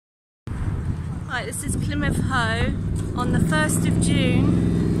Right, this is Plymouth Hoe on the 1st of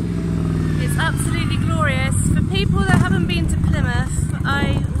June. It's absolutely glorious. For people that haven't been to Plymouth,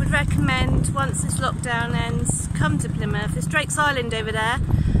 I would recommend once this lockdown ends, come to Plymouth. It's Drake's Island over there,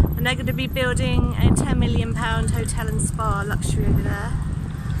 and they're going to be building a £10 million hotel and spa luxury over there.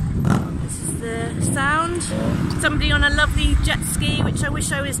 This is the sound. Somebody on a lovely jet ski, which I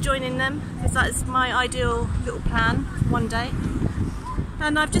wish I was joining them, because that is my ideal little plan for one day.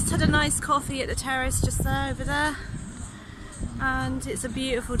 And I've just had a nice coffee at the terrace just there, over there, and it's a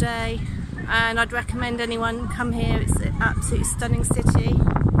beautiful day, and I'd recommend anyone come here. It's an absolutely stunning city.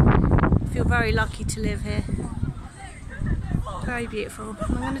 I feel very lucky to live here. Very beautiful.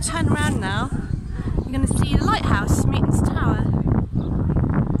 I'm going to turn around now. You're going to see the lighthouse, Meaton's Tower.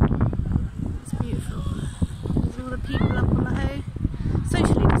 It's beautiful. There's all the people up on the Hoe,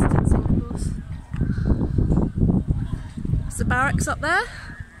 socially distancing of course. There's the barracks up there,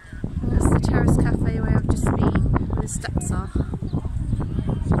 and that's the terrace cafe where I've just been, where the steps are.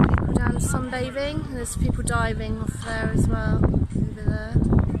 People down sunbathing, and there's people diving off there as well, over there.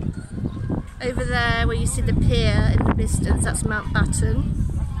 Over there where you see the pier in the distance, that's Mount Batten.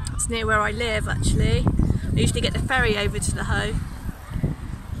 It's near where I live actually. I usually get the ferry over to the Hoe,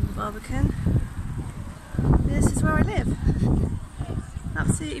 Barbican. This is where I live.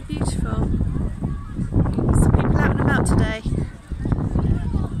 Absolutely beautiful. Some people out and about today.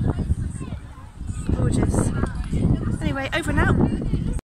 Gorgeous. Anyway, over and out.